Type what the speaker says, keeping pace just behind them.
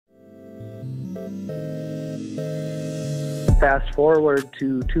Fast forward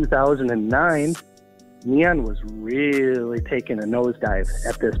to 2009, neon was really taking a nosedive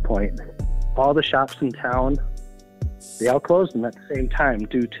at this point. All the shops in town, they all closed them at the same time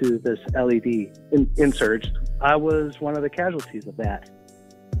due to this LED insurge. I was one of the casualties of that.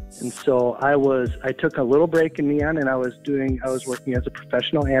 And so I took a little break in neon, and I was working as a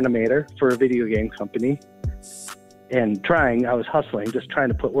professional animator for a video game company, and I was hustling, just trying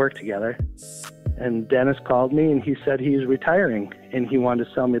to put work together. And Dennis called me, and he said he's retiring, and he wanted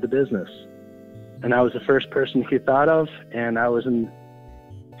to sell me the business. And I was the first person he thought of, and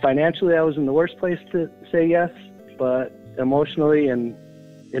financially, I was in the worst place to say yes, but emotionally and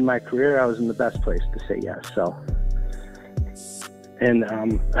in my career, I was in the best place to say yes. So, and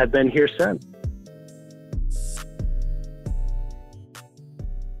I've been here since.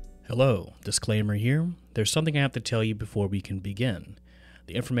 Hello, disclaimer here. There's something I have to tell you before we can begin.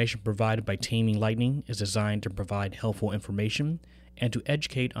 The information provided by Taming Lightning is designed to provide helpful information and to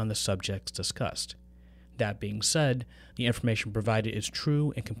educate on the subjects discussed. That being said, the information provided is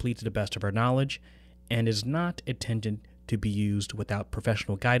true and complete to the best of our knowledge and is not intended to be used without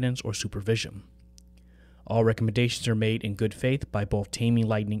professional guidance or supervision. All recommendations are made in good faith by both Taming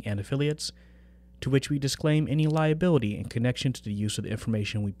Lightning and affiliates, to which we disclaim any liability in connection to the use of the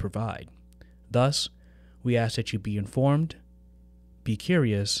information we provide. Thus, we ask that you be informed, be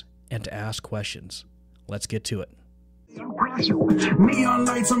curious, and to ask questions. Let's get to it. Neon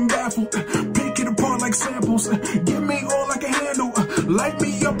lights, I'm baffled. Pick it apart like samples. Give me all I can handle. Light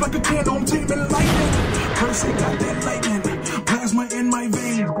me up like a candle. I'm taming lightning. Percy got that lightning. Plasma in my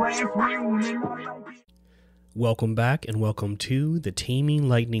veins. Glass room in my life. Welcome back and welcome to the Taming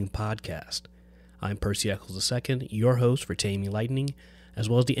Lightning podcast. I'm Percy Eccles II, your host for Taming Lightning, as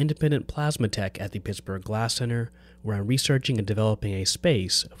well as the independent plasma tech at the Pittsburgh Glass Center, where I'm researching and developing a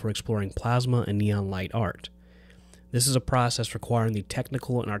space for exploring plasma and neon light art. This is a process requiring the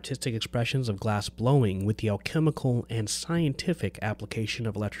technical and artistic expressions of glass blowing with the alchemical and scientific application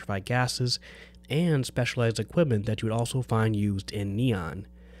of electrified gases and specialized equipment that you would also find used in neon.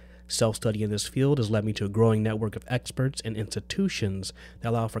 Self-study in this field has led me to a growing network of experts and institutions that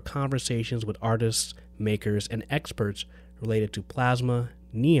allow for conversations with artists, makers, and experts related to plasma,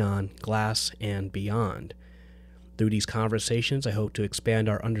 neon, glass, and beyond. Through these conversations, I hope to expand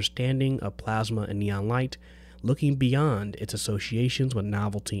our understanding of plasma and neon light, looking beyond its associations with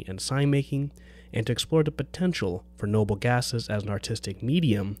novelty and sign-making, and to explore the potential for noble gases as an artistic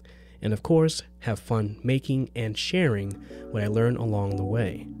medium, and of course, have fun making and sharing what I learn along the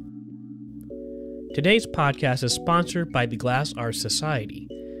way. Today's podcast is sponsored by the Glass Art Society.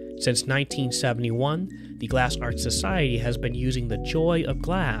 Since 1971, the Glass Art Society has been using the joy of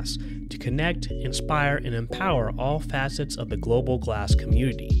glass to connect, inspire, and empower all facets of the global glass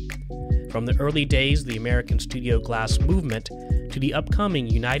community. From the early days of the American Studio Glass movement to the upcoming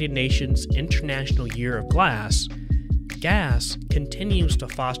United Nations International Year of Glass, GAS continues to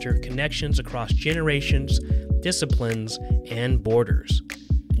foster connections across generations, disciplines, and borders.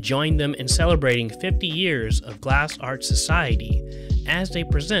 Join them in celebrating 50 years of Glass Art Society as they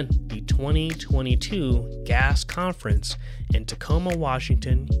present the 2022 GAS Conference in Tacoma,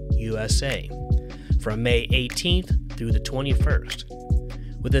 Washington, USA, from May 18th through the 21st.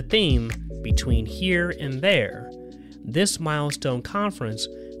 With the theme, Between Here and There, this milestone conference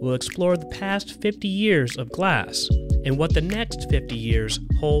will explore the past 50 years of glass and what the next 50 years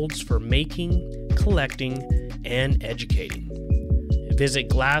holds for making, collecting, and educating. Visit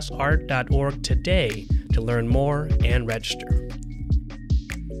glassart.org today to learn more and register.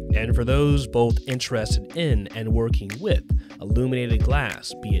 And for those both interested in and working with illuminated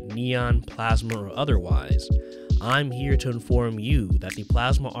glass, be it neon, plasma, or otherwise, I'm here to inform you that the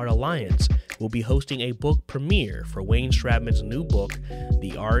Plasma Art Alliance will be hosting a book premiere for Wayne Stratman's new book,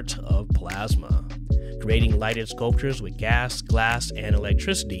 The Art of Plasma, creating lighted sculptures with gas, glass, and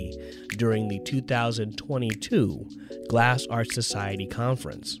electricity during the 2022 Glass Art Society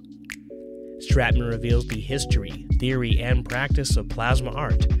Conference. Stratman reveals the history, theory, and practice of plasma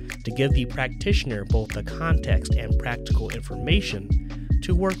art to give the practitioner both the context and practical information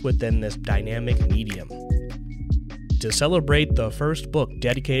to work within this dynamic medium. To celebrate the first book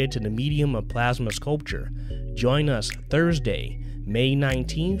dedicated to the medium of plasma sculpture, join us Thursday, May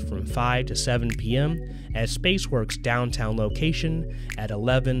 19th from 5 to 7 p.m. at Spaceworks downtown location at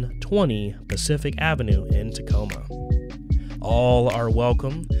 1120 Pacific Avenue in Tacoma. All are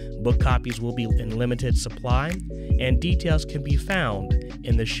welcome. Book copies will be in limited supply, and details can be found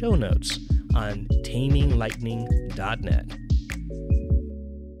in the show notes on taminglightning.net.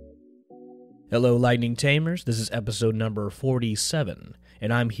 Hello, Lightning Tamers. This is episode number 47,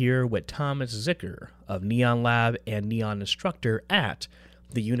 and I'm here with Thomas Zickuhr of Neon Lab and Neon Instructor at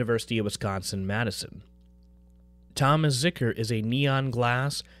the University of Wisconsin Madison. Thomas Zickuhr is a neon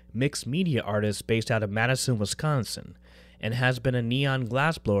glass mixed media artist based out of Madison, Wisconsin, and has been a neon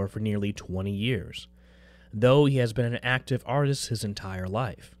glassblower for nearly 20 years, though he has been an active artist his entire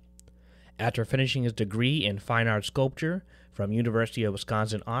life. After finishing his degree in fine art sculpture from University of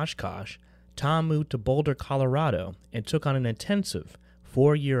Wisconsin Oshkosh, Tom moved to Boulder, Colorado, and took on an intensive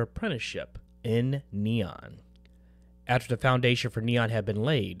 4-year apprenticeship in neon. After the foundation for neon had been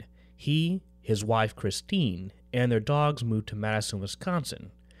laid, he, his wife Kristine, and their dogs moved to Madison,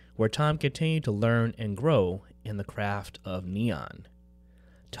 Wisconsin, where Tom continued to learn and grow in the craft of neon.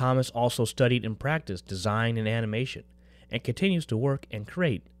 Thomas also studied and practiced design and animation, and continues to work and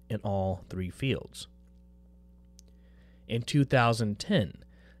create in all 3 fields. In 2010,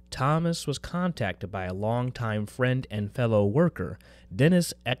 Thomas was contacted by a longtime friend and fellow worker,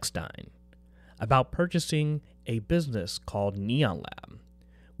 Dennis Eckstein, about purchasing a business called Neon Lab,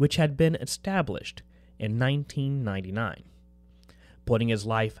 which had been established in 1999. Putting his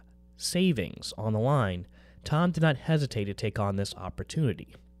life savings on the line, Tom did not hesitate to take on this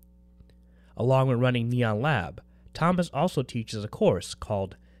opportunity. Along with running Neon Lab, Thomas also teaches a course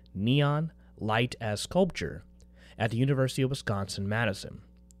called Neon Light as Sculpture at the University of Wisconsin Madison,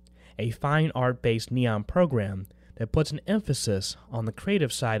 a fine art-based neon program that puts an emphasis on the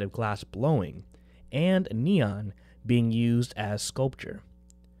creative side of glass blowing and neon being used as sculpture.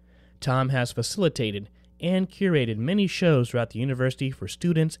 Tom has facilitated and curated many shows throughout the university for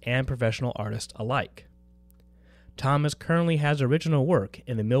students and professional artists alike. Thomas currently has original work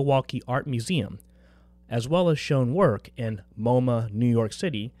in the Milwaukee Art Museum, as well as shown work in MoMA, New York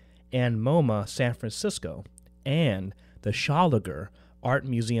City, and MoMA, San Francisco, and the Zickuhr Art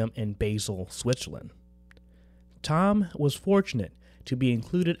Museum in Basel, Switzerland. Tom was fortunate to be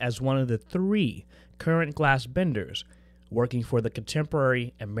included as one of the 3 current glass benders working for the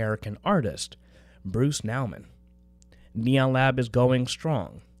contemporary American artist, Bruce Nauman. Neon Lab is going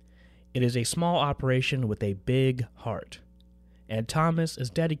strong. It is a small operation with a big heart, and Thomas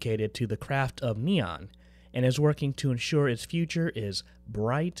is dedicated to the craft of neon and is working to ensure its future is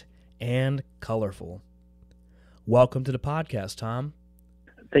bright and colorful. Welcome to the podcast, Tom.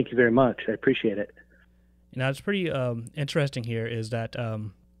 Thank you very much. I appreciate it. Now, it's pretty interesting here is that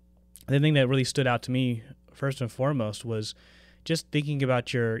the thing that really stood out to me first and foremost was just thinking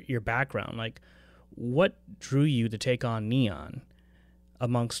about your background. Like, what drew you to take on neon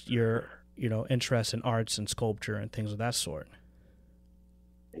amongst your interests in arts and sculpture and things of that sort?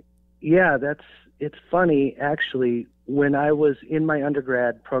 Yeah, it's funny, actually. When I was in my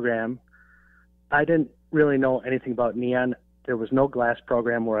undergrad program, I didn't really know anything about neon. There was no glass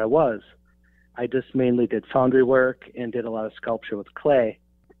program where I was. I just mainly did foundry work and did a lot of sculpture with clay.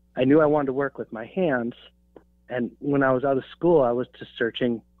 I knew I wanted to work with my hands, and when I was out of school, I was just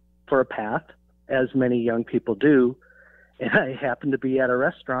searching for a path, as many young people do, and I happened to be at a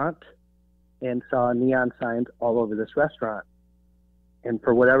restaurant and saw neon signs all over this restaurant. And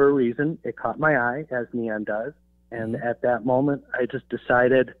for whatever reason, it caught my eye, as neon does, and at that moment, I just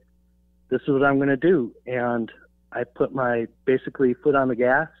decided this is what I'm going to do, and I put my basically foot on the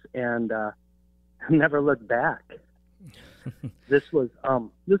gas and never looked back. This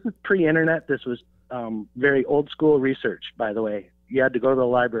is pre-internet. This was very old school research, by the way. You had to go to the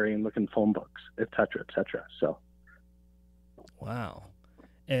library and look in phone books, et cetera, et cetera. So, wow.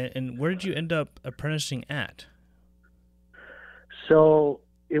 And where did you end up apprenticing at? So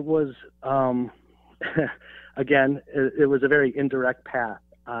it was again, it was a very indirect path.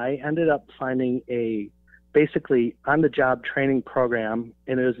 I ended up finding a basically on-the-job training program,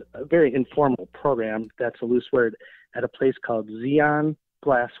 and it was a very informal program, that's a loose word, at a place called Zickuhr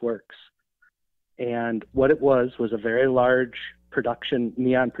Glassworks. And what it was a very large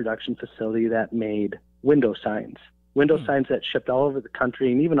neon production facility that made window signs signs that shipped all over the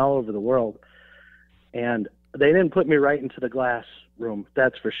country and even all over the world. And they didn't put me right into the glass room,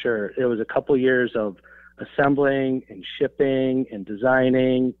 that's for sure. It was a couple years of assembling and shipping and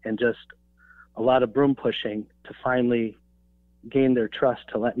designing and just a lot of broom pushing to finally gain their trust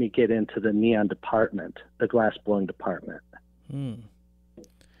to let me get into the neon department, the glass blowing department.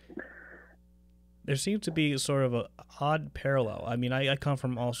 There seems to be sort of an odd parallel. I mean, I come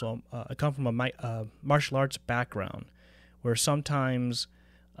from a martial arts background, where sometimes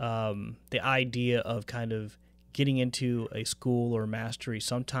the idea of kind of getting into a school or mastery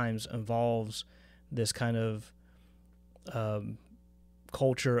sometimes involves this kind of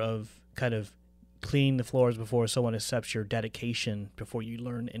culture of kind of cleaning the floors before someone accepts your dedication before you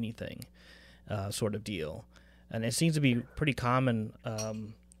learn anything, sort of deal. And it seems to be pretty common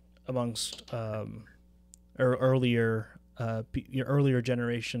amongst earlier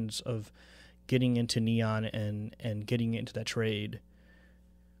generations of getting into neon and getting into that trade.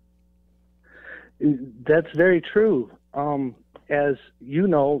 That's very true. As you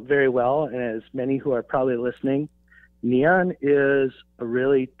know very well, and as many who are probably listening, neon is a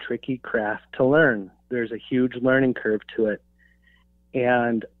really tricky craft to learn. There's a huge learning curve to it.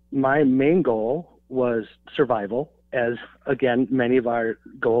 And my main goal was survival, as, again, many of our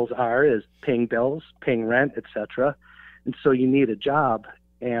goals are, is paying bills, paying rent, etc. And so you need a job.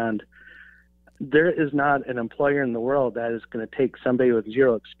 And there is not an employer in the world that is going to take somebody with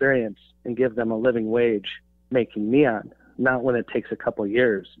zero experience and give them a living wage making neon, not when it takes a couple of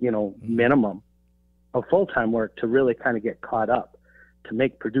years, minimum of full-time work to really kind of get caught up to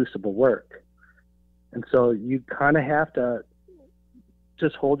make producible work. And so you kind of have to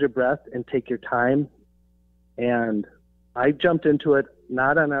just hold your breath and take your time. And I jumped into it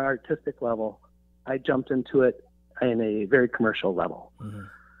not on an artistic level. I jumped into it in a very commercial level. Mm-hmm.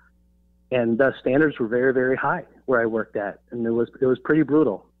 And the standards were very, very high where I worked at. And it was pretty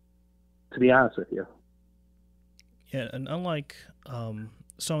brutal, to be honest with you. Yeah, and unlike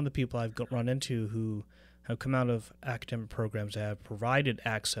some of the people I've run into who have come out of academic programs that have provided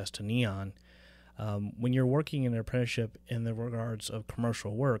access to neon, when you're working in an apprenticeship in the regards of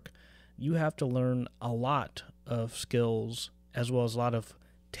commercial work, you have to learn a lot of skills as well as a lot of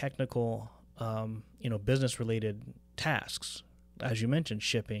technical, business-related tasks. As you mentioned,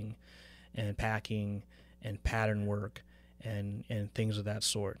 shipping and packing and pattern work and things of that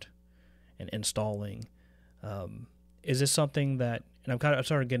sort, and installing. Is this something that, and I'm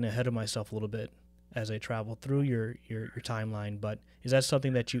sort of getting ahead of myself a little bit as I travel through your timeline, but is that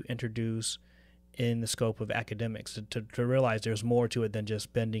something that you introduce in the scope of academics to realize there's more to it than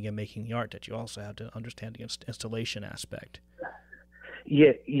just bending and making the art, that you also have to understand the installation aspect?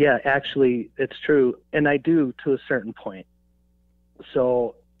 Yeah, actually, it's true. And I do to a certain point.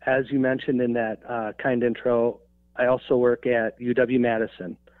 So as you mentioned in that kind intro, I also work at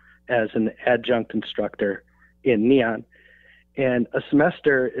UW-Madison as an adjunct instructor in neon. And a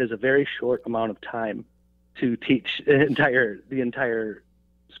semester is a very short amount of time to teach the entire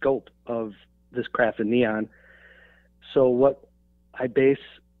scope of this craft of neon. So what I base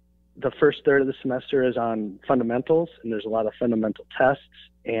the first third of the semester is on fundamentals, and there's a lot of fundamental tests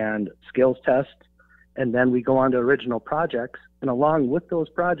and skills tests. And then we go on to original projects. And along with those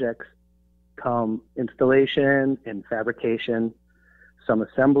projects come installation and fabrication, some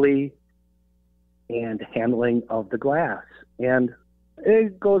assembly, and handling of the glass. And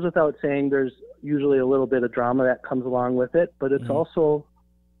it goes without saying there's usually a little bit of drama that comes along with it, but it's also,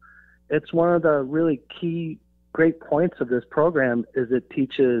 it's one of the really key great points of this program is it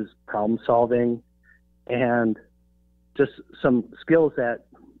teaches problem solving and just some skills that,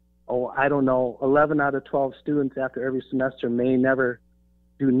 11 out of 12 students after every semester may never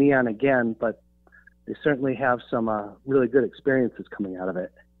do neon again, but they certainly have some really good experiences coming out of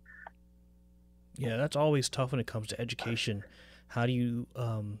it. Yeah, that's always tough when it comes to education. How do you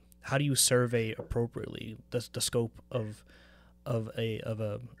survey appropriately the scope of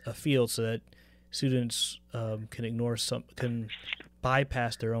a field so that students can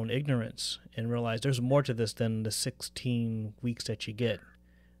bypass their own ignorance and realize there's more to this than the 16 weeks that you get,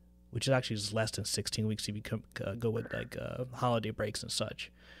 which is actually just less than 16 weeks if you go with like holiday breaks and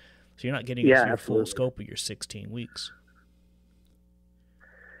such. So you're not getting your full scope of your 16 weeks.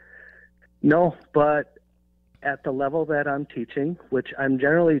 No, but at the level that I'm teaching, which I'm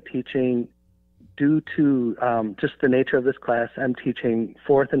generally teaching due to just the nature of this class, I'm teaching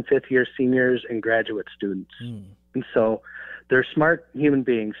 4th and 5th year seniors and graduate students. And so they're smart human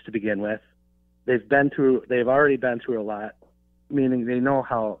beings to begin with. They've already been through a lot, meaning they know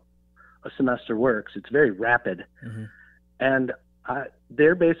how a semester works. It's very rapid. And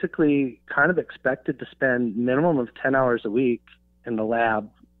they're basically kind of expected to spend minimum of 10 hours a week in the lab,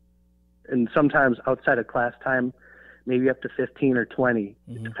 and sometimes outside of class time, maybe up to 15 or 20,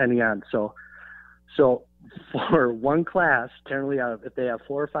 depending on. So for one class, generally if they have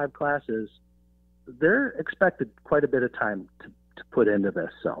 4 or 5 classes, they're expected quite a bit of time to put into this.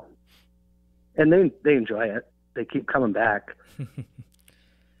 So, and they enjoy it. They keep coming back.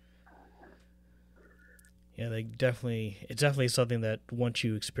 Yeah, it's definitely something that once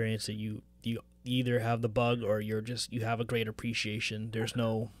you experience it, you either have the bug or you have a great appreciation.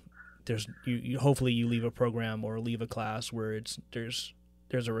 Hopefully you leave a program or leave a class where there's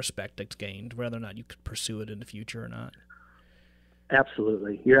a respect that's gained, whether or not you could pursue it in the future or not.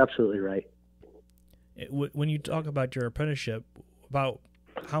 Absolutely. You're absolutely right. When you talk about your apprenticeship, about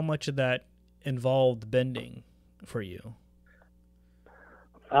how much of that involved bending, for you?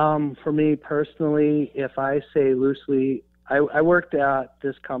 For me personally, if I say loosely, I worked at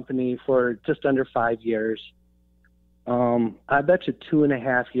this company for just under 5 years. I bet you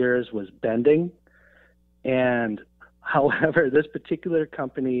 2.5 years was bending. And however, this particular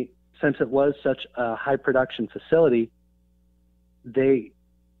company, since it was such a high production facility, they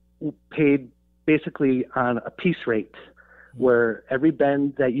paid basically on a piece rate, where every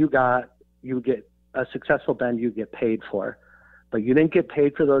bend that you got, you get a successful bend you get paid for. But you didn't get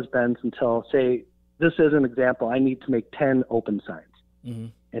paid for those bends until, say, this is an example, I need to make 10 open signs. Mm-hmm.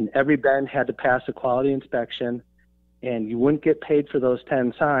 And every bend had to pass a quality inspection, and you wouldn't get paid for those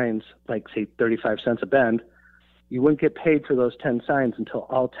 10 signs, like, say, 35 cents a bend. You wouldn't get paid for those 10 signs until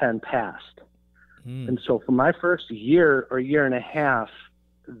all 10 passed. And so for my first year or year and a half,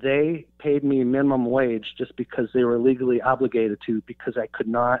 they paid me minimum wage just because they were legally obligated to, because I could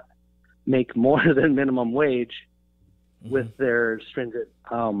not make more than minimum wage with their stringent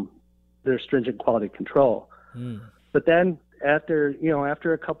quality control. But then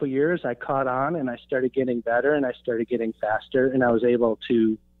after a couple of years, I caught on and I started getting better and I started getting faster, and I was able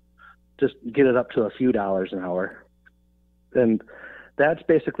to just get it up to a few dollars an hour. And that's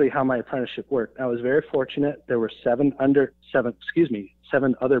basically how my apprenticeship worked. I was very fortunate. There were seven other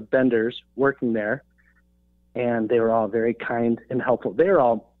benders working there, and they were all very kind and helpful. They were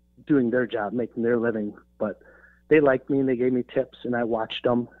all doing their job, making their living, but they liked me and they gave me tips, and I watched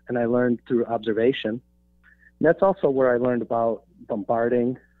them and I learned through observation. And that's also where I learned about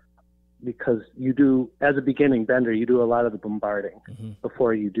bombarding, because you do, as a beginning bender, you do a lot of the bombarding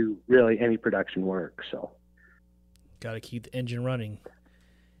before you do really any production work. So got to keep the engine running.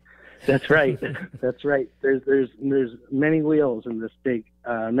 That's right. That's right. There's many wheels in this big,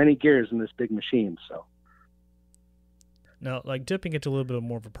 many gears in this big machine. So now, like, dipping into a little bit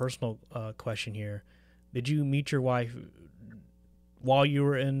more of a personal question here, did you meet your wife while you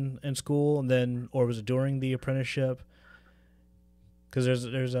were in school, and then, or was it during the apprenticeship? Because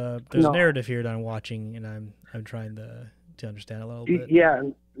there's a narrative here that I'm watching, and I'm trying to understand a little bit. Yeah,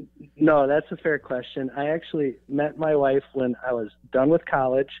 no, that's a fair question. I actually met my wife when I was done with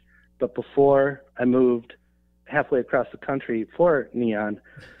college, but before I moved halfway across the country for Neon.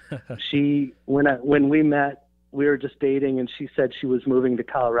 When we met, we were just dating, and she said she was moving to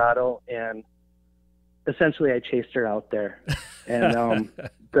Colorado, and essentially I chased her out there, and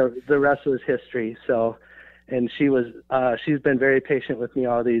the rest was history. So, and she's been very patient with me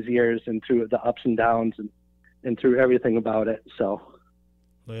all these years, and through the ups and downs, and through everything about it. So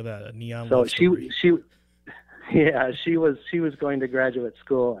look at that, a neon. So she was going to graduate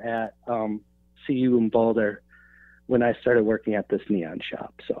school at CU in Boulder when I started working at this neon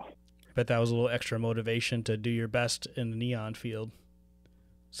shop. So I bet that was a little extra motivation to do your best in the neon field,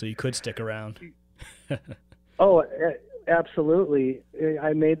 so you could stick around. Oh, absolutely.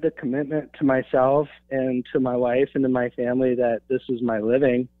 I made the commitment to myself and to my wife and to my family that this is my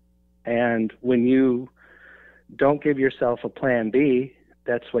living. And when you don't give yourself a plan B,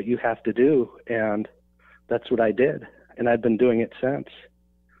 that's what you have to do. And that's what I did. And I've been doing it since.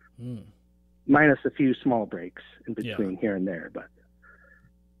 Minus a few small breaks in between here and there. But.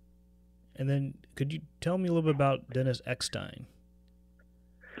 And then could you tell me a little bit about Dennis Eckstein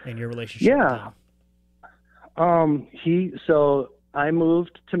and your relationship with him? So I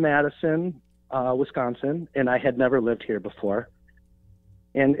moved to Madison, Wisconsin, and I had never lived here before.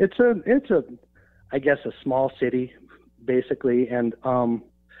 And it's I guess a small city, basically. And,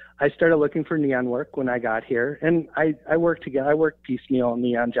 I started looking for neon work when I got here, and I worked piecemeal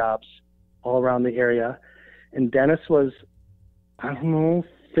neon jobs all around the area. And Dennis was, I don't know,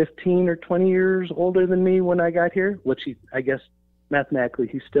 15 or 20 years older than me when I got here, which I guess mathematically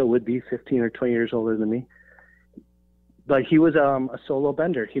he still would be 15 or 20 years older than me. But he was a solo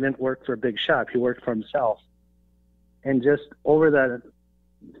bender. He didn't work for a big shop. He worked for himself. And just over the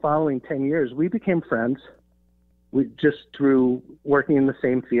following 10 years, we became friends. We just through working in the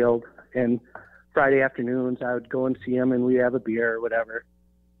same field. And Friday afternoons, I would go and see him, and we'd have a beer or whatever.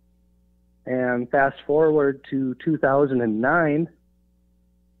 And fast forward to 2009,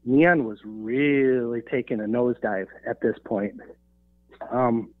 neon was really taking a nosedive at this point.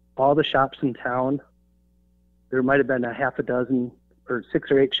 All the shops in town, there might have been a half a dozen or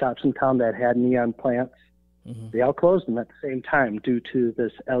 6 or 8 shops in town that had neon plants. They all closed them at the same time due to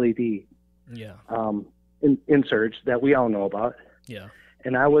this LED insurge that we all know about. Yeah.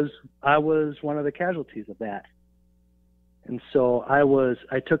 And I was one of the casualties of that. And so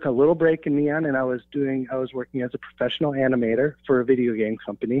I took a little break in neon, and I was working as a professional animator for a video game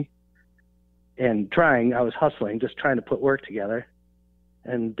company, and I was hustling, just trying to put work together.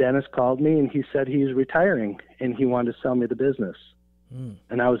 And Dennis called me and he said he's retiring and he wanted to sell me the business.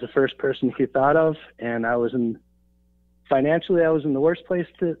 And I was the first person he thought of, and financially I was in the worst place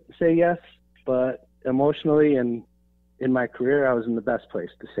to say yes, but emotionally and in my career I was in the best place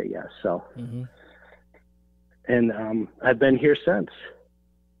to say yes. So, and I've been here since.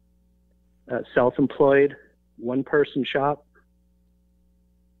 Self-employed, one-person shop,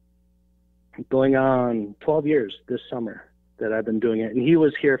 going on 12 years this summer that I've been doing it, and he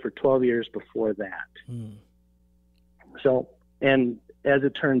was here for 12 years before that. So, and as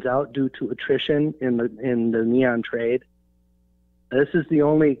it turns out, due to attrition in the neon trade, this is the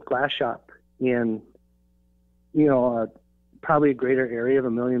only glass shop in, probably a greater area of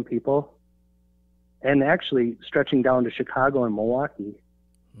 1 million people, and actually stretching down to Chicago and Milwaukee.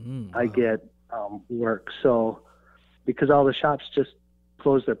 Wow. I get work. So, because all the shops just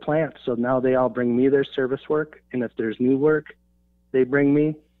closed their plants, so now they all bring me their service work, and if there's new work, they bring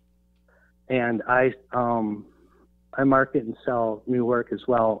me, and I market and sell new work as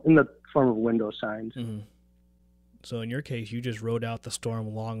well in the form of window signs. So in your case, you just rode out the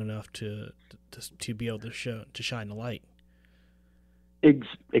storm long enough to be able to shine the light.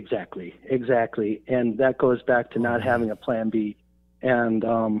 Exactly, and that goes back to not having a plan B. And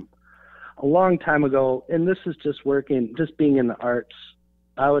a long time ago, and this is just being in the arts,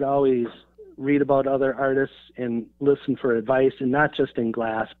 I would always read about other artists and listen for advice, and not just in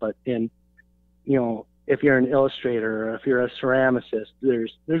glass, but in, if you're an illustrator or if you're a ceramicist,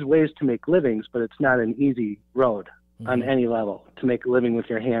 there's ways to make livings, but it's not an easy road on any level to make a living with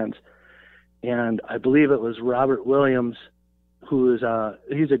your hands. And I believe it was Robert Williams, he's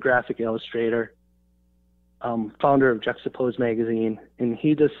a graphic illustrator, founder of Juxtapose magazine, and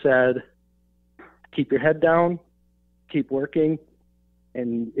he just said, keep your head down, keep working,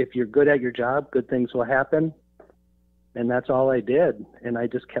 and if you're good at your job, good things will happen. And that's all I did. And I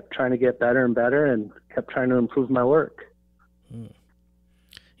just kept trying to get better and better and kept trying to improve my work. Yeah,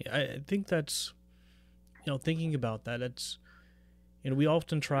 I think that's, thinking about that, it's, we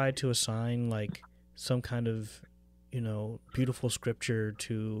often try to assign like some kind of, beautiful scripture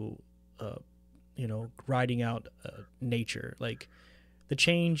to, riding out nature, like the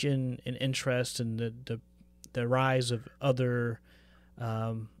change in interest and the rise of other,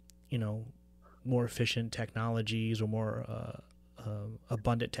 more efficient technologies or more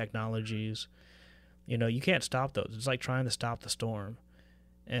abundant technologies. You can't stop those. It's like trying to stop the storm.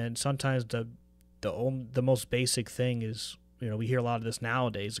 And sometimes the most basic thing is, we hear a lot of this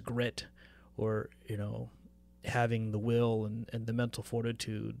nowadays, grit, or, having the will and the mental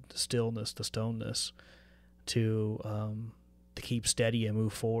fortitude, the stillness, the stoneness to keep steady and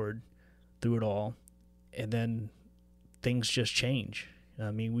move forward through it all. And then things just change.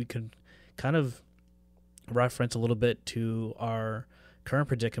 I mean, we could kind of reference a little bit to our current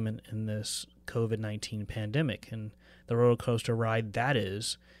predicament in this COVID-19 pandemic and the roller coaster ride that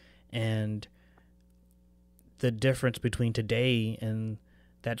is, and the difference between today and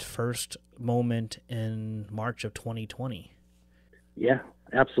that first moment in March of 2020. Yeah,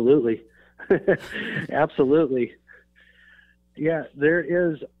 absolutely. Absolutely. Yeah, there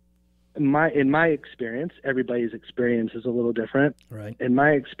is, in my experience, everybody's experience is a little different. Right. And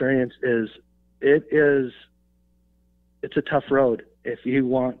my experience is, it's a tough road. If you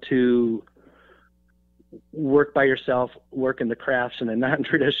want to work by yourself, work in the crafts in a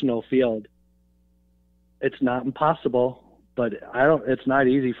non-traditional field, it's not impossible, but it's not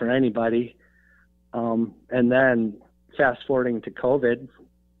easy for anybody. And then fast forwarding to COVID,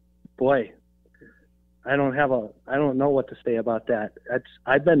 boy, I don't know what to say about that.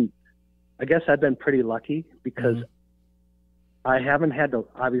 I guess I've been pretty lucky because I haven't had to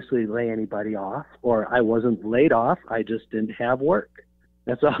obviously lay anybody off, or I wasn't laid off. I just didn't have work.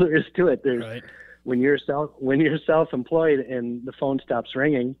 That's all there is to it. Right. When you're self-employed and the phone stops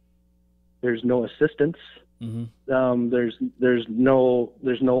ringing, there's no assistance. There's no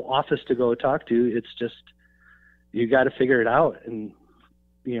office to go talk to. It's just, you got to figure it out, and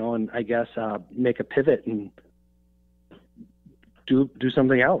and I guess make a pivot and do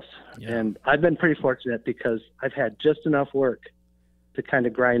something else. Yeah. And I've been pretty fortunate because I've had just enough work to kind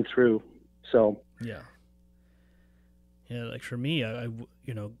of grind through. So yeah, like for me, I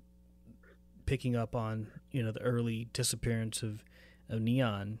picking up on the early disappearance of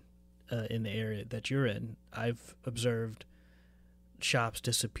neon in the area that you're in, I've observed shops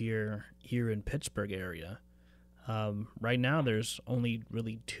disappear here in Pittsburgh area. Right now, there's only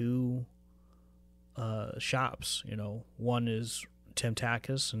really two shops. One is Tim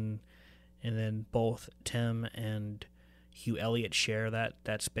Takis, and then both Tim and Hugh Elliott share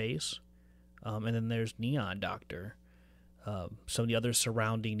that space. And then there's Neon Doctor. Some of the other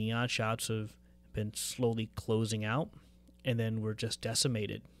surrounding neon shops have been slowly closing out, and then we're just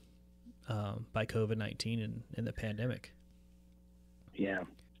decimated by COVID-19 and the pandemic. Yeah,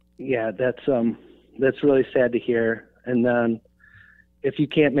 that's really sad to hear. And then if you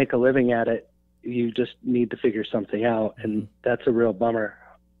can't make a living at it, you just need to figure something out, and that's a real bummer,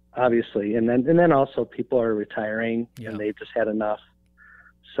 obviously. And then also people are retiring, and they've just had enough.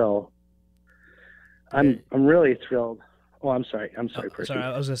 So I'm really thrilled. Oh, I'm sorry, Percy. Sorry,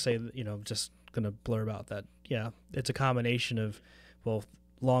 I was gonna say, just gonna blur about that. Yeah, it's a combination of, well,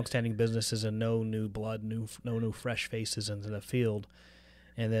 long-standing businesses and no new blood, no new fresh faces into the field,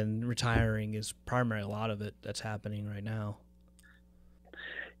 and then retiring is primarily a lot of it that's happening right now.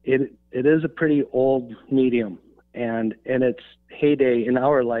 It is a pretty old medium, and its heyday in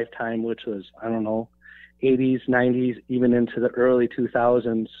our lifetime, which was, I don't know, 80s, 90s, even into the early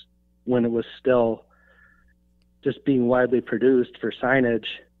 2000s, when it was still just being widely produced for signage,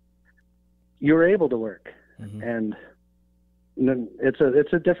 you were able to work. And it's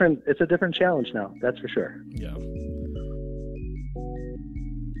a different challenge now, that's for sure. Yeah.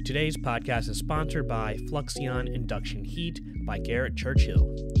 Today's podcast is sponsored by Fluxion Induction Heat by Garrett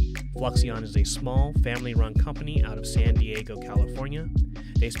Churchill. Fluxion is a small, family-run company out of San Diego, California.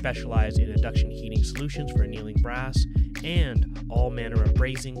 They specialize in induction heating solutions for annealing brass and all manner of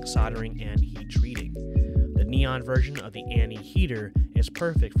brazing, soldering, and heat treating. The neon version of the Annie heater is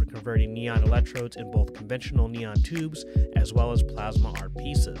perfect for converting neon electrodes in both conventional neon tubes as well as plasma art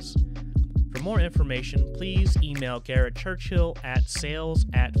pieces. For more information, please email Garrett Churchill at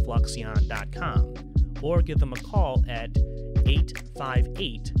sales@fluxion.com or give them a call at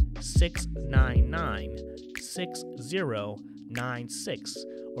 858-699-6096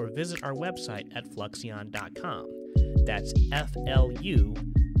 or visit our website at fluxion.com. That's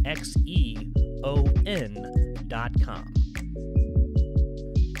FLUXEON.com.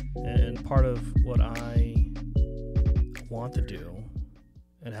 And part of what I want to do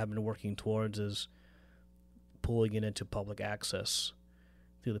and have been working towards is pulling it into public access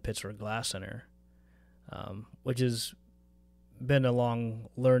through the Pittsburgh Glass Center, which has been a long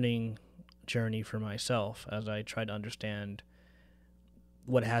learning journey for myself as I try to understand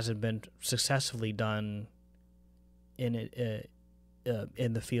what hasn't been successfully done in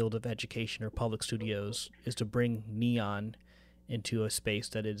the field of education or public studios, is to bring neon into a space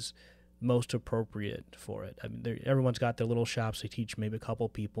that is most appropriate for it. I mean, everyone's got their little shops. They teach maybe a couple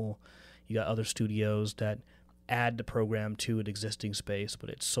people. You got other studios that add the program to an existing space,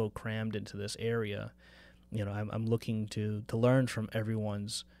 but it's so crammed into this area. I'm looking to learn from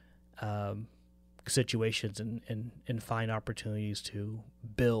everyone's situations and find opportunities to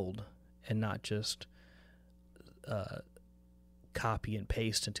build and not just copy and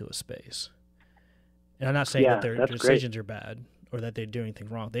paste into a space. And I'm not saying that their decisions are bad or that they're doing anything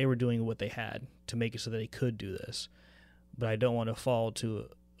wrong. They were doing what they had to make it so that they could do this. But I don't want to fall to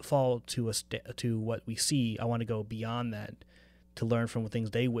what we see. I want to go beyond that to learn from the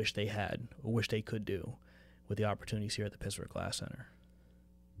things they wish they had or wish they could do with the opportunities here at the Pittsburgh Glass Center.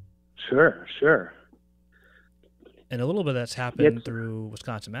 Sure. And a little bit of that's happened through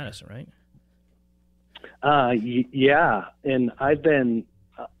Wisconsin Madison, right? Yeah. And I've been,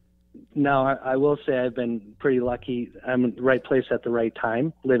 I will say I've been pretty lucky. I'm in the right place at the right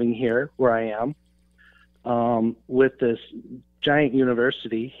time, living here where I am, with this giant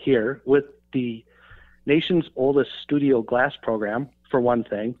university here, with the nation's oldest studio glass program, for one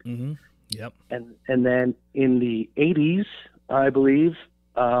thing. Mm-hmm. Yep. And then in the 80s, I believe,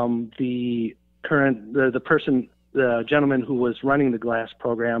 the gentleman who was running the glass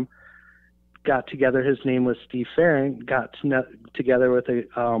program got together. His name was Steve Farron. Got together with a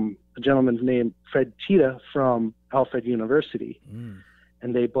gentleman named Fred Cheetah from Alfred University.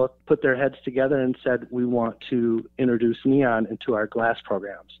 And they both put their heads together and said, we want to introduce neon into our glass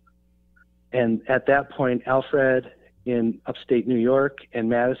programs. And at that point, Alfred in upstate New York and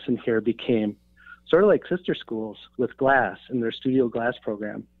Madison here became sort of like sister schools with glass in their studio glass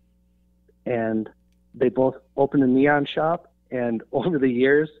program. And they both opened a neon shop, and over the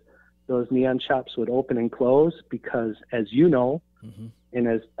years, those neon shops would open and close because, as you know, and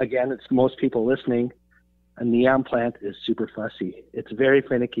as, again, it's most people listening, a neon plant is super fussy. It's very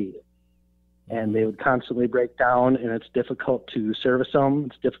finicky. And they would constantly break down, and it's difficult to service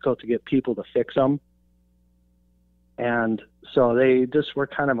them. It's difficult to get people to fix them. And so they just were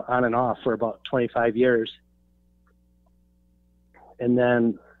kind of on and off for about 25 years. And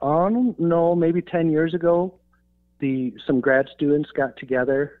then, maybe 10 years ago, some grad students got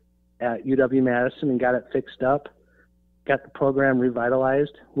together at UW-Madison and got it fixed up, got the program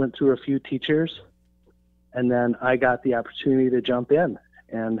revitalized, went through a few teachers, And then I got the opportunity to jump in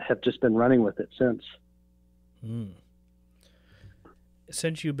and have just been running with it since.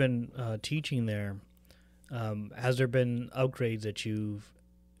 Since you've been teaching there, has there been upgrades that you've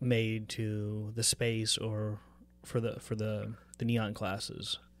made to the space or for the neon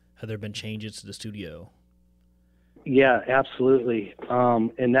classes? Have there been changes to the studio? Yeah, absolutely.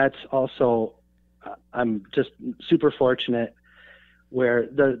 And that's also, I'm just super fortunate where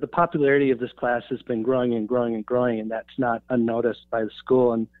the popularity of this class has been growing and growing and growing, and that's not unnoticed by the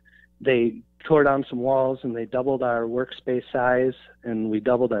school. And they tore down some walls and they doubled our workspace size, and we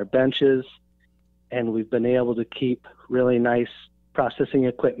doubled our benches, and we've been able to keep really nice processing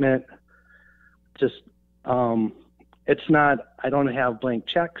equipment. Just, it's not, I don't have blank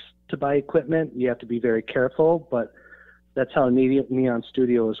checks to buy equipment. You have to be very careful, but that's how neon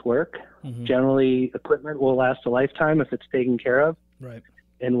studios work. Mm-hmm. Generally, equipment will last a lifetime if it's taken care of. Right.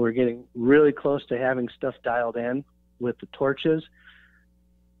 And we're getting really close to having stuff dialed in with the torches.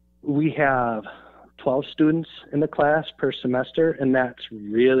 We have 12 students in the class per semester, and that's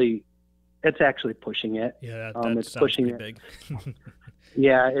really, it's actually pushing it. Yeah, that it's sounds pushing pretty it. Big.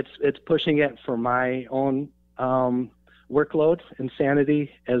 Yeah, it's pushing it for my own workload and sanity,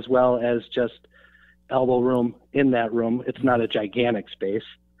 as well as just elbow room in that room. It's not a gigantic space,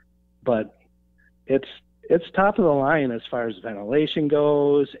 but it's top of the line as far as ventilation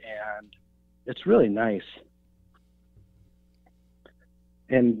goes, and it's really nice.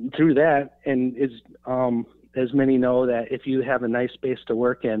 And through that, and as many know, that if you have a nice space to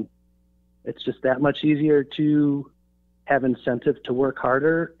work in, it's just that much easier to have incentive to work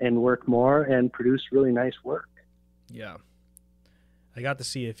harder and work more and produce really nice work. Yeah. I got to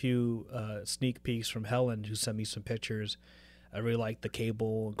see a few sneak peeks from Helen, who sent me some pictures. I really like the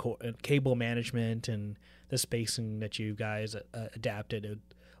cable management and the spacing that you guys adapted. It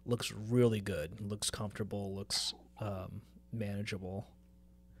looks really good. It looks comfortable. Looks manageable.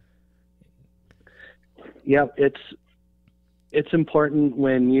 Yeah, it's important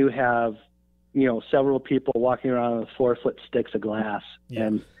when you have, several people walking around with 4-foot sticks of glass, yeah.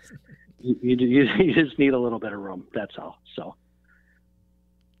 And you just need a little bit of room. That's all. So.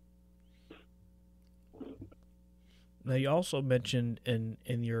 Now, you also mentioned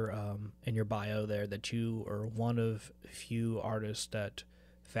in your bio there that you are one of a few artists that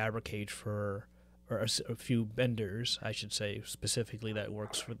fabricate for, or a few vendors, I should say, specifically, that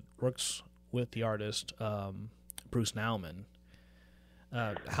works with the artist Bruce Nauman.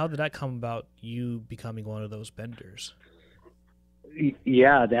 How did that come about, you becoming one of those vendors?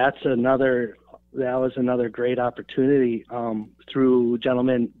 Yeah, that was another great opportunity through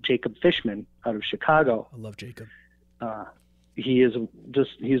gentleman Jacob Fishman out of Chicago. I love Jacob. He's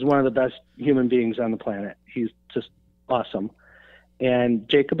one of the best human beings on the planet. He's just awesome. And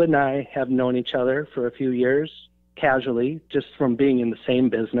Jacob and I have known each other for a few years, casually, just from being in the same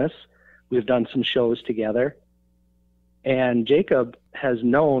business. We've done some shows together. And Jacob has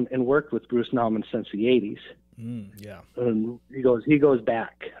known and worked with Bruce Nauman since the 80s. Yeah. And he goes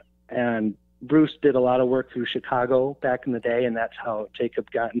back. And Bruce did a lot of work through Chicago back in the day, and that's how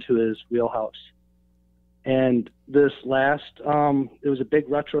Jacob got into his wheelhouse. And this last, it was a big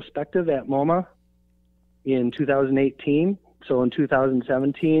retrospective at MoMA in 2018. So in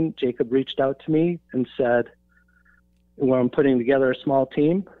 2017, Jacob reached out to me and said, well, I'm putting together a small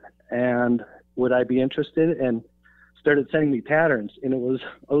team, and would I be interested? And started sending me patterns, and it was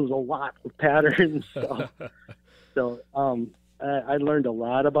a lot of patterns. So I learned a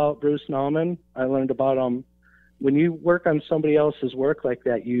lot about Bruce Nauman. I learned about when you work on somebody else's work like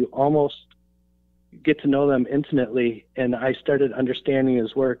that, you almost get to know them intimately, and I started understanding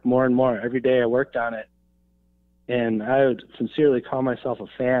his work more and more every day I worked on it, and I would sincerely call myself a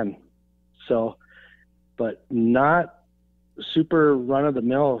fan. So, but not super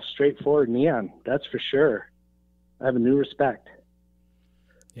run-of-the-mill, straightforward neon, that's for sure. I have a new respect.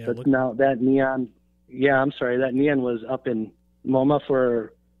 Yeah, but now that neon, that neon was up in MoMA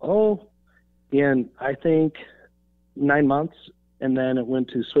for, I think 9 months, and then it went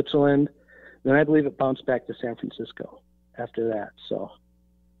to Switzerland. Then I believe it bounced back to San Francisco after that. So,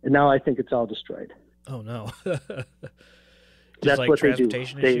 and now I think it's all destroyed. Oh no! That's like what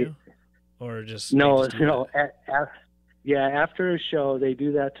transportation they do. Issue, or just after a show they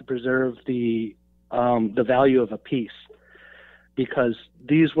do that to preserve the value of a piece, because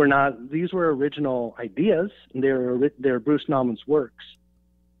these were original ideas, and they're Bruce Nauman's works,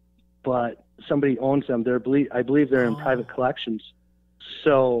 but somebody owns them. I believe they're in private collections.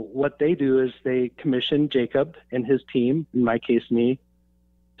 So what they do is they commission Jacob and his team, in my case me,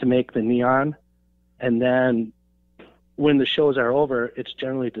 to make the neon, and then when the shows are over, it's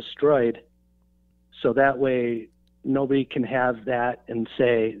generally destroyed. So that way nobody can have that and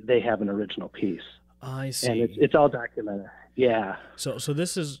say they have an original piece. I see. And it's all documented. Yeah. So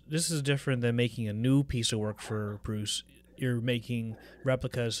this is different than making a new piece of work for Bruce. You're making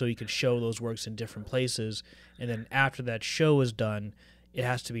replicas so you can show those works in different places, and then after that show is done, it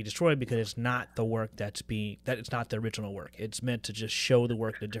has to be destroyed because it's not the work it's not the original work. It's meant to just show the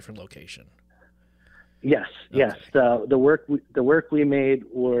work in a different location. Yes, okay. Yes. The work we made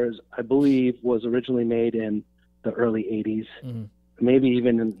was originally made in the early 80s, mm-hmm. maybe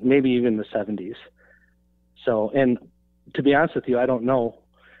even the 70s. So, and to be honest with you, I don't know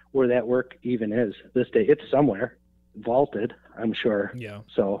where that work even is this day. It's somewhere vaulted, I'm sure. Yeah.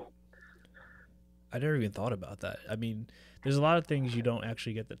 So I never even thought about that. I mean, there's a lot of things you don't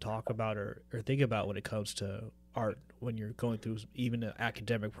actually get to talk about or think about when it comes to art when you're going through even an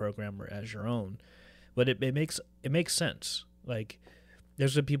academic program or as your own. But it makes sense. Like,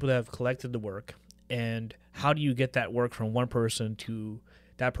 there's the people that have collected the work, and how do you get that work from one person to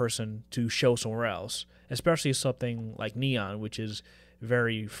that person to show somewhere else? Especially something like neon, which is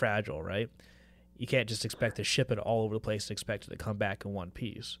very fragile, right? You can't just expect to ship it all over the place and expect it to come back in one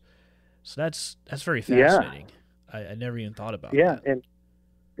piece. So that's very fascinating. Yeah. I never even thought about that. Yeah,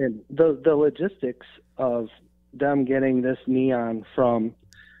 and the logistics of them getting this neon from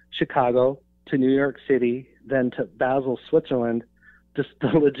Chicago to New York City, then to Basel, Switzerland, just the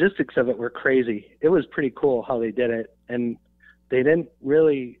logistics of it were crazy. It was pretty cool how they did it, and they didn't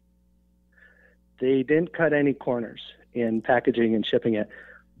cut any corners in packaging and shipping it.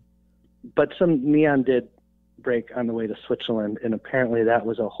 But some neon did break on the way to Switzerland, and apparently that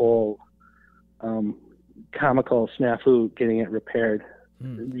was a whole comical snafu getting it repaired.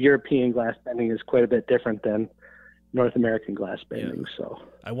 European glass bending is quite a bit different than North American glass bending. Yeah. So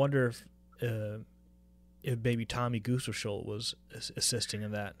I wonder if maybe Tommy Gooserschuld was assisting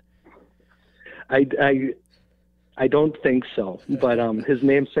in that. I don't think so, but his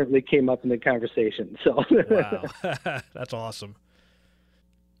name certainly came up in the conversation. So wow, that's awesome.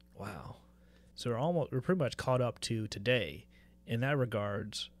 Wow, so we're pretty much caught up to today in that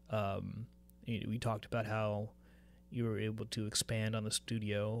regards. We talked about how you were able to expand on the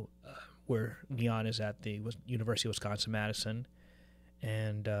studio where neon is at the University of Wisconsin Madison,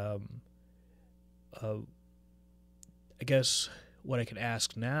 and I guess what I could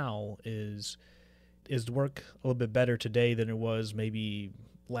ask now is the work a little bit better today than it was maybe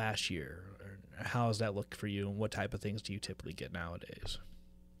last year? Or how does that look for you, and what type of things do you typically get nowadays?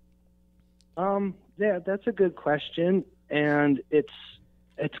 Yeah, that's a good question, and it's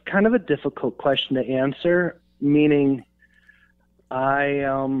kind of a difficult question to answer, meaning I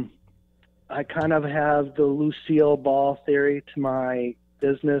kind of have the Lucille Ball theory to my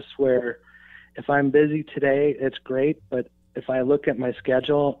business, where if I'm busy today, it's great, but if I look at my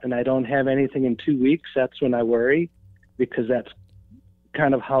schedule and I don't have anything in 2 weeks, that's when I worry, because that's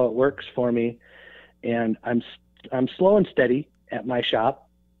kind of how it works for me. And I'm slow and steady at my shop,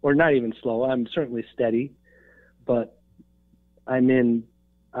 or not even slow. I'm certainly steady, but I'm in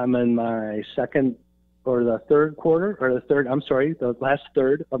my second or the third quarter, or the last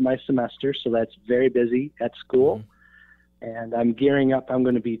third of my semester. So that's very busy at school. Mm-hmm. And I'm gearing up. I'm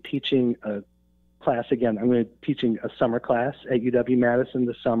going to be teaching a class again. I'm going to be teaching a summer class at UW-Madison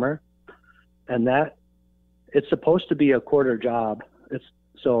this summer. And that, it's supposed to be a quarter job. It's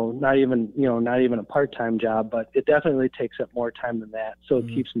so not even a part-time job, but it definitely takes up more time than that. So it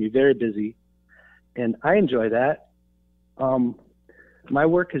keeps me very busy, and I enjoy that. My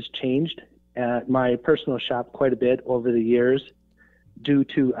work has changed at my personal shop quite a bit over the years due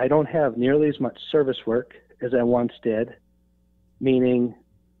to I don't have nearly as much service work as I once did, meaning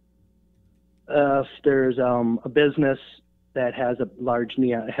if there's a business that has a large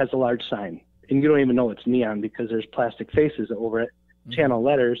neon, it has a large sign, and you don't even know it's neon because there's plastic faces over it, channel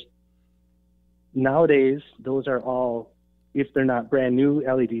letters. Nowadays, those are all, if they're not brand new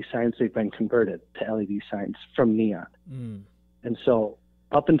LED signs, they've been converted to LED signs from neon. And so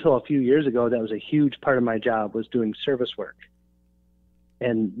up until a few years ago, that was a huge part of my job, was doing service work.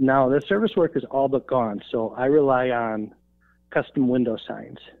 And now the service work is all but gone. So I rely on custom window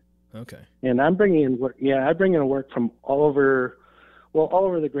signs. Okay. And I'm bringing in work. Yeah, I bring in work from all over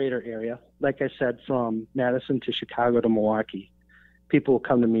the greater area. Like I said, from Madison to Chicago to Milwaukee, people will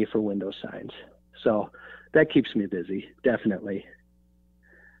come to me for window signs. So that keeps me busy, definitely.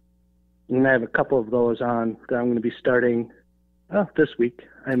 And I have a couple of those on that I'm going to be starting this week,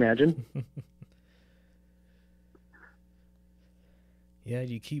 I imagine. Yeah,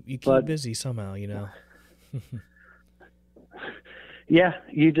 you keep busy somehow, you know. Yeah,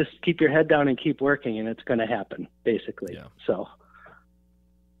 you just keep your head down and keep working, and it's going to happen, basically. Yeah. So,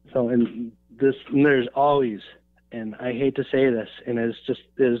 and there's always, and I hate to say this, and it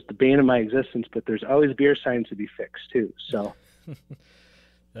is the bane of my existence, but there's always beer signs to be fixed too. So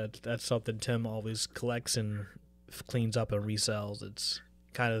that's something Tim always collects and cleans up and resells. It's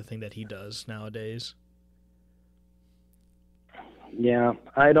kind of the thing that he does nowadays. Yeah,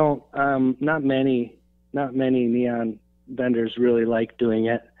 I don't. Not many neon vendors really like doing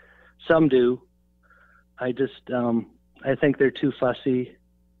it. Some do. I think they're too fussy,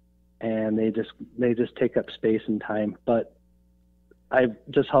 and they just take up space and time. But I've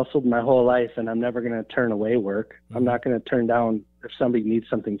just hustled my whole life, and I'm never going to turn away work. Mm-hmm. I'm not going to turn down if somebody needs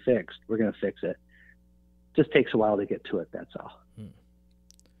something fixed. We're going to fix it. Just takes a while to get to it. That's all.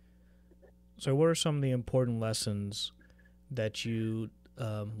 So, what are some of the important lessons that you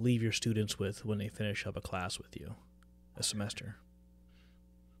leave your students with when they finish up a class with you, a semester?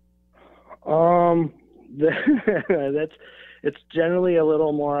 It's generally a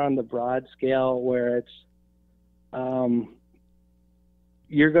little more on the broad scale, where it's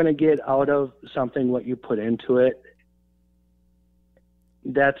you're going to get out of something what you put into it.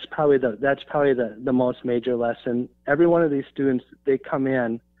 That's probably the most major lesson. Every one of these students, they come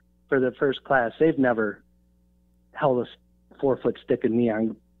in for the first class. They've never held a 4-foot stick of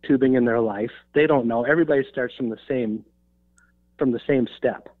neon tubing in their life. They don't know. Everybody starts from the same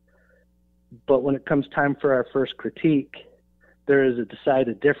step. But when it comes time for our first critique, there is a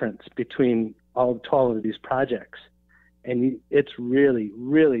decided difference between all 12 of these projects. And it's really,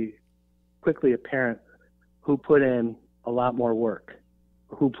 really quickly apparent who put in a lot more work,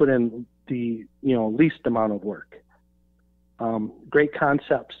 who put in the least amount of work. Great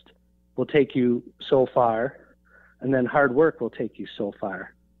concepts will take you so far, and then hard work will take you so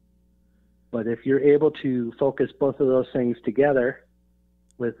far. But if you're able to focus both of those things together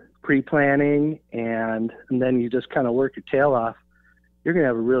with pre-planning and then you just kind of work your tail off, you're going to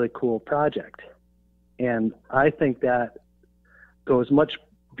have a really cool project. And I think that goes much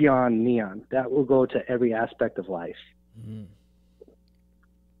beyond neon. That will go to every aspect of life. Mm.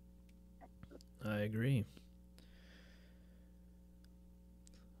 I agree.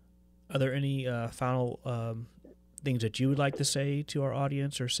 Are there any final things that you would like to say to our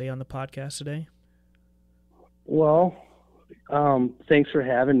audience or say on the podcast today? Well, thanks for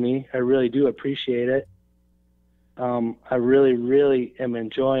having me. I really do appreciate it. I really, really am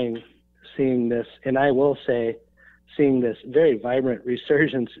enjoying seeing this, and I will say, seeing this very vibrant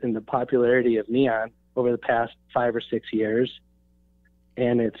resurgence in the popularity of neon over the past 5 or 6 years.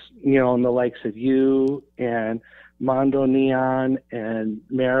 And it's, in the likes of you and Mondo Neon and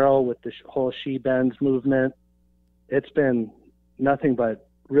Merrill with the whole She Bends movement. It's been nothing but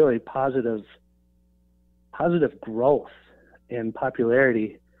really positive growth in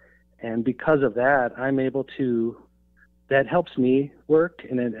popularity. And because of that, that helps me work,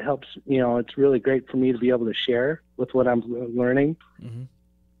 and it helps, it's really great for me to be able to share with what I'm learning. Mm-hmm.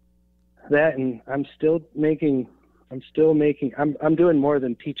 That, and I'm doing more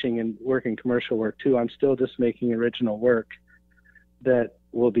than teaching and working commercial work too. I'm still just making original work that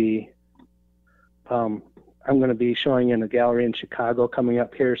will be, I'm going to be showing in a gallery in Chicago coming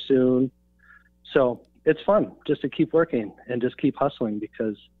up here soon. So it's fun just to keep working and just keep hustling,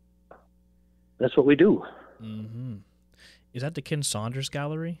 because that's what we do. Mm-hmm. Is that the Ken Saunders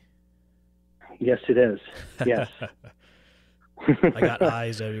Gallery? Yes, it is. Yes. I got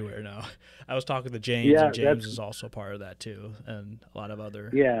eyes everywhere now. I was talking to James, and James is also part of that too, and a lot of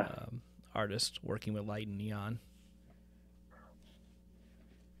other artists working with light and neon.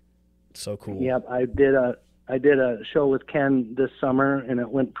 So cool. Yep, I did a show with Ken this summer, and it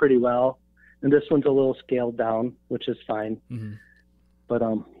went pretty well. And this one's a little scaled down, which is fine. Mm-hmm. But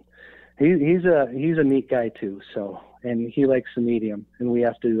he's a neat guy too. So, and he likes the medium, and we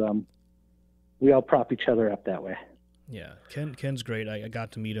have to we all prop each other up that way. Yeah, Ken's great. I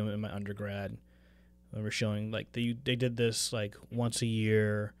got to meet him in my undergrad. We were showing, like, they did this, like, once a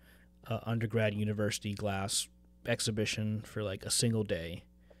year undergrad university glass exhibition for, like, a single day.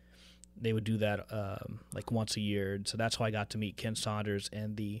 They would do that, like, once a year. So that's how I got to meet Ken Saunders,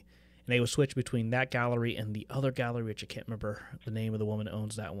 and they would switch between that gallery and the other gallery, which I can't remember the name of the woman that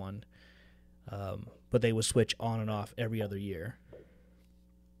owns that one. But they would switch on and off every other year.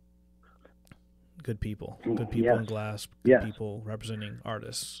 Good people yes. in glass, good people representing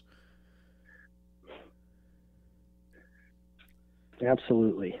artists.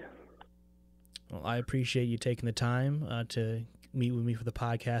 Absolutely. Well, I appreciate you taking the time to meet with me for the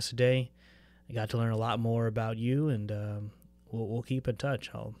podcast today. I got to learn a lot more about you, and we'll keep in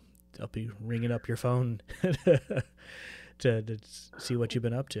touch. I'll be ringing up your phone to see what you've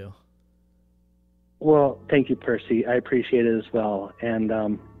been up to. Well, thank you, Percy. I appreciate it as well.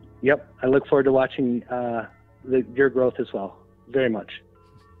 And Yep, I look forward to watching your growth as well. Very much.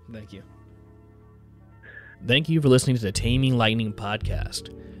 Thank you. Thank you for listening to the Taming Lightning podcast.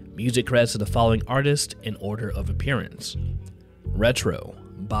 Music credits to the following artists in order of appearance: Retro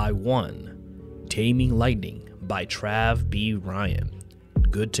by One, Taming Lightning by Trav B. Ryan,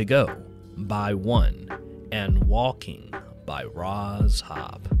 Good to Go by One, and Walking by Roz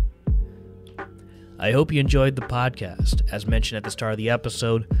Hop. I hope you enjoyed the podcast. As mentioned at the start of the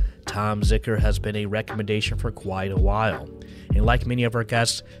episode, Tom Zickuhr has been a recommendation for quite a while. And like many of our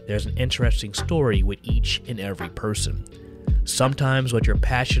guests, there's an interesting story with each and every person. Sometimes what you're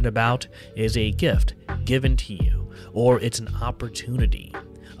passionate about is a gift given to you, or it's an opportunity.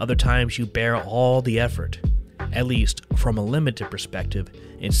 Other times you bear all the effort. At least from a limited perspective,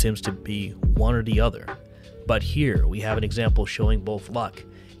 it seems to be one or the other. But here we have an example showing both luck,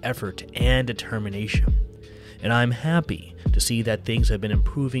 effort, and determination. And I'm happy to see that things have been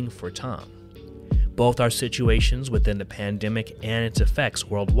improving for Tom. Both are situations within the pandemic and its effects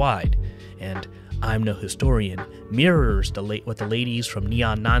worldwide, and I'm no historian, mirrors what the ladies from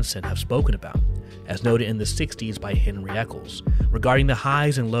Neon Nonsense have spoken about, as noted in the 60s by Henry Eccles, regarding the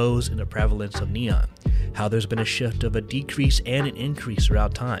highs and lows in the prevalence of neon, how there's been a shift of a decrease and an increase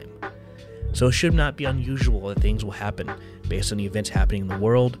throughout time. So it should not be unusual that things will happen based on the events happening in the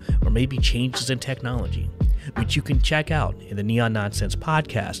world, or maybe changes in technology, which you can check out in the Neon Nonsense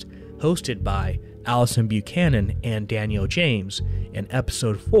podcast, hosted by Allison Buchanan and Daniel James, in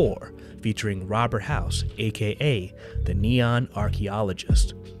episode 4, featuring Robert House, aka the Neon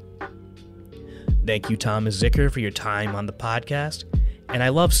Archaeologist. Thank you, Thomas Zickuhr, for your time on the podcast, and I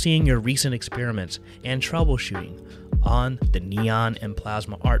love seeing your recent experiments and troubleshooting on the Neon and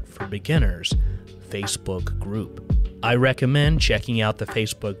Plasma Art for Beginners Facebook group. I recommend checking out the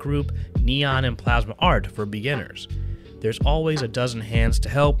Facebook group Neon and Plasma Art for Beginners. There's always a dozen hands to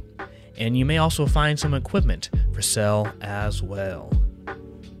help, and you may also find some equipment for sale as well.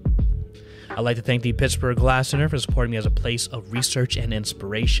 I'd like to thank the Pittsburgh Glass Center for supporting me as a place of research and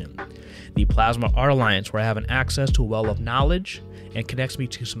inspiration. The Plasma Art Alliance, where I have an access to a well of knowledge and connects me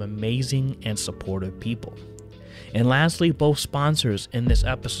to some amazing and supportive people. And lastly, both sponsors in this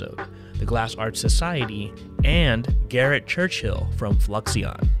episode, the Glass Art Society and Garrett Churchill from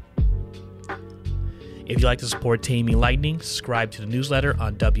Fluxion. If you'd like to support Taming Lightning, subscribe to the newsletter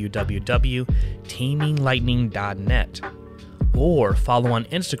on www.taminglightning.net or follow on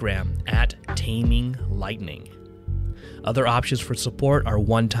Instagram at Taming Lightning. Other options for support are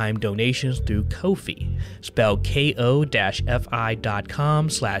one-time donations through Ko-fi, spelled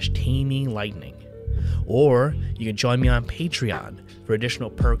ko-fi.com/taminglightning. Or you can join me on Patreon for additional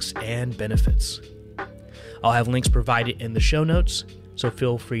perks and benefits. I'll have links provided in the show notes, so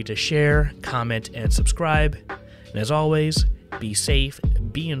feel free to share, comment, and subscribe. And as always, be safe,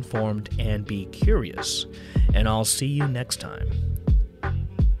 be informed, and be curious. And I'll see you next time.